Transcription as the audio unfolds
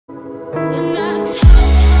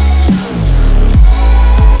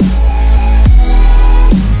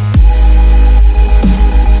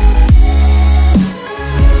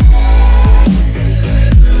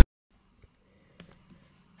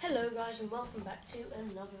welcome back to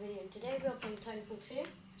another video. Today we are playing Titanfall 2.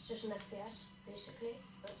 It's just an FPS, basically.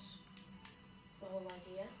 That's the whole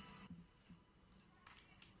idea.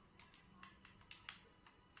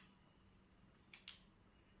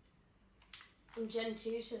 I'm Gen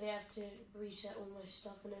 2, so they have to reset all my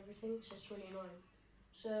stuff and everything, so it's really annoying.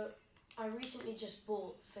 So I recently just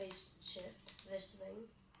bought Phase Shift, this thing,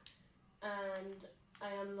 and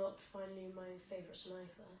I unlocked finally my favourite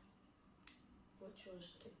sniper, which was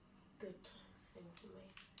a good thing for me.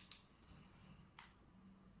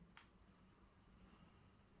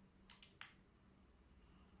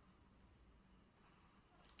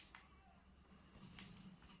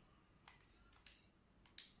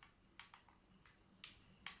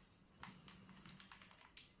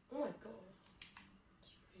 Oh my god,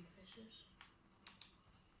 it's pretty vicious.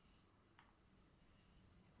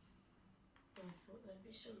 I thought there'd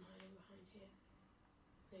be some hiding behind here.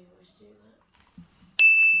 They always do that.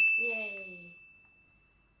 Yay!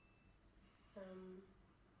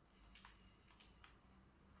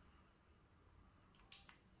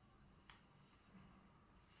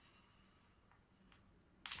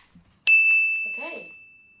 Okay,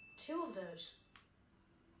 2 of those.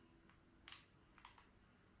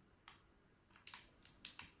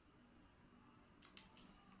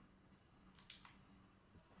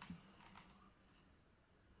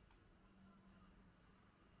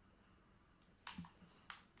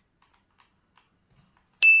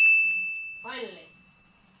 Finally.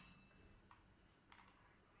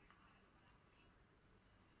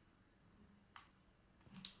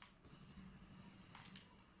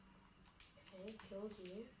 Okay, killed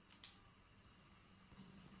you.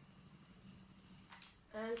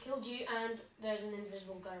 And killed you, and there's an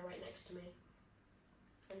invisible guy right next to me.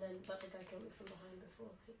 And then, but the guy killed me from behind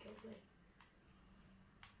before he killed me.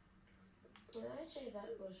 Yeah, I'd say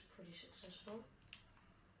that was pretty successful.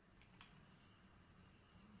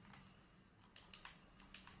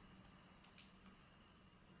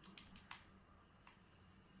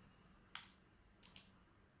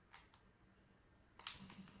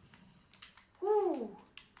 Woo!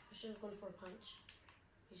 I should have gone for a punch.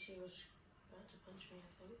 Because he was about to punch me,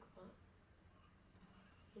 I think, but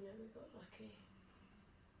you know, we got lucky.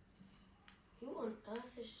 Who on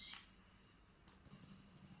earth is she?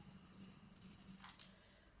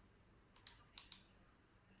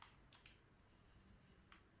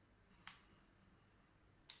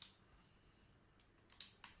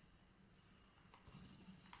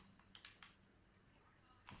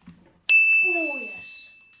 Oh yes!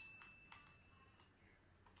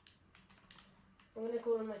 I'm gonna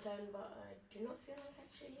call him my Titan, but I do not feel like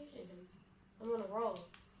actually using him. I'm on a roll.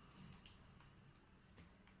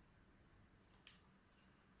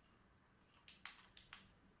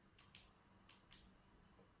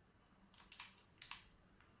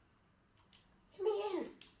 Let me in!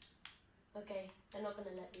 Okay, they're not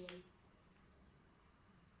gonna let me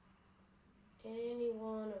in.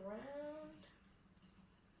 Anyone around?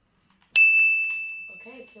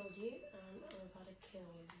 Okay, killed you, and I'm about to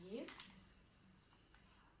kill you.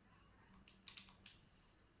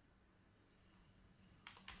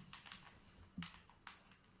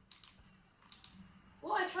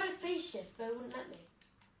 Well, I tried to phase shift, but it wouldn't let me.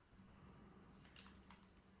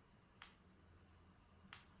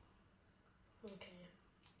 Okay.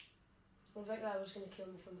 Well, that guy was going to kill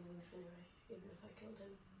me from the roof anyway, even if I killed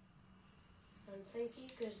him. And thank you,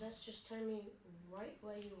 because that's just telling me right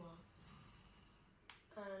where you are.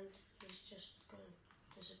 And he's just gone,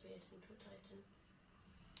 disappeared into a Titan.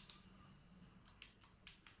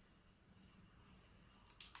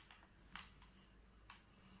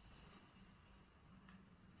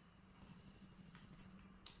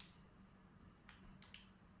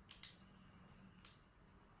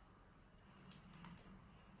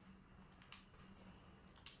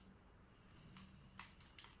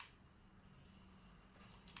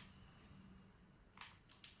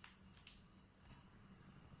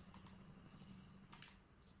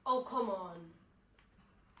 Oh, come on.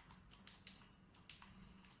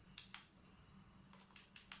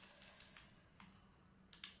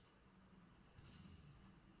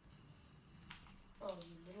 Oh,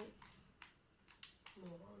 you little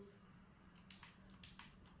moron.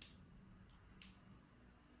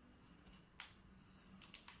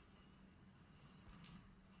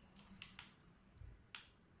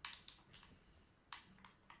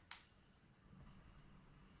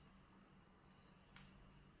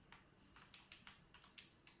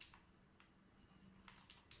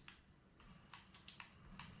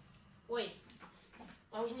 Wait,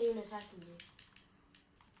 I wasn't even attacking you.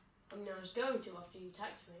 I mean, I was going to after you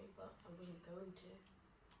attacked me, but I wasn't going to.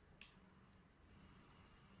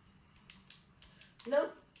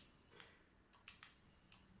 Nope.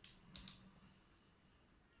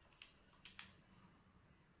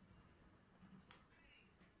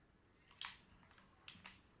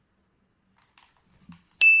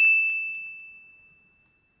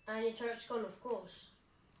 And your turret's gone, of course.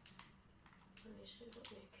 Let me see what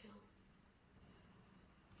they kill.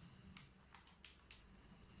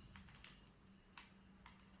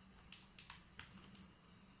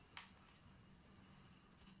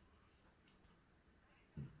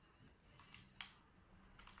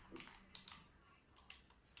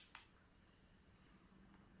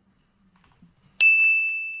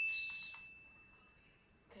 Yes.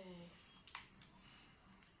 Okay.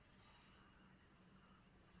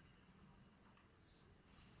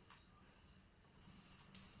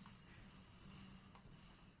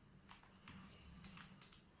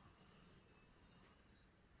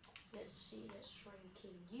 Let's see, let's try and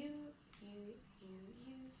kill you,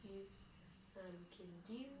 and kill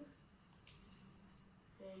you.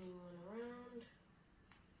 Anyone around?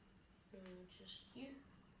 No, just you.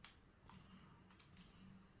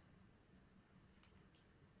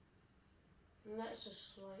 And that's a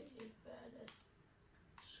slightly better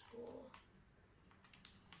score.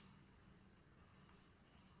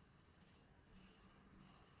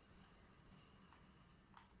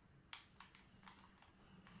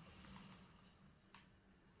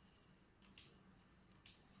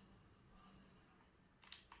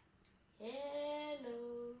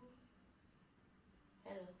 Hello.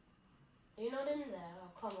 Hello. Are you not in there?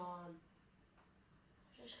 Oh, come on.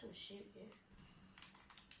 I'm just gonna shoot you.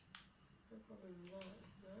 No problem with that,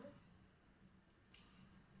 no?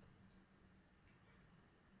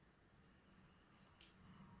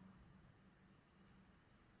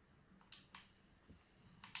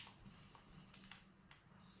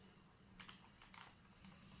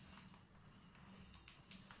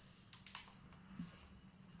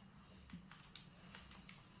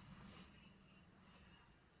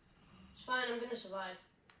 It's fine, I'm gonna survive.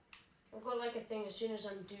 I've got like a thing as soon as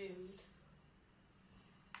I'm doomed.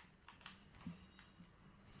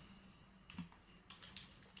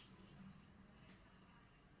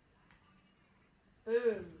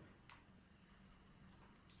 Boom.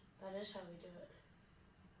 That is how we do it.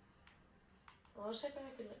 I was hoping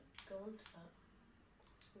I could like go into that.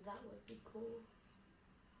 That would be cool.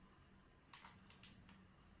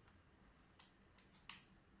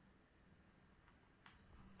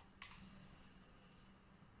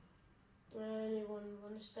 Anyone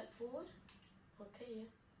want to step forward? Okay, yeah.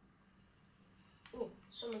 Oh,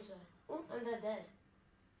 someone's there. Oh, and they're dead.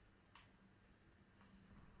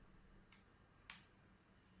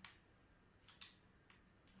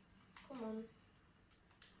 Come on.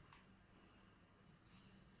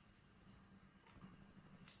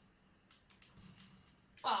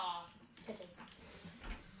 Ah, pity.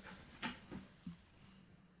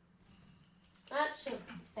 That's a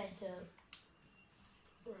better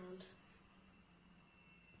round.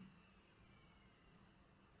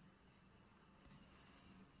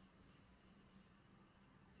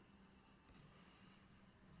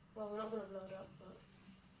 Well, we're not going to blow it up, but...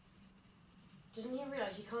 Doesn't he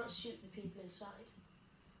realise you can't shoot the people inside?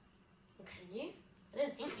 Or can you? I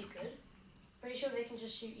didn't think you could. Pretty sure they can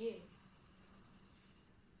just shoot you.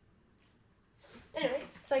 Anyway,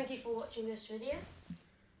 thank you for watching this video.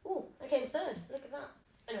 Oh, I came third. Look at that.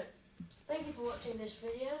 Anyway, thank you for watching this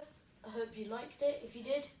video. I hope you liked it. If you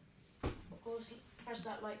did, of course, press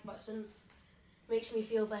that like button. Makes me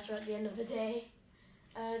feel better at the end of the day.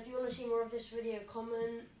 If you want to see more of this video,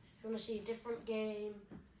 comment. If you want to see a different game,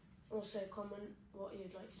 also comment what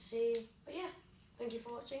you'd like to see. But yeah, thank you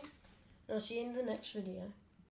for watching. And I'll see you in the next video.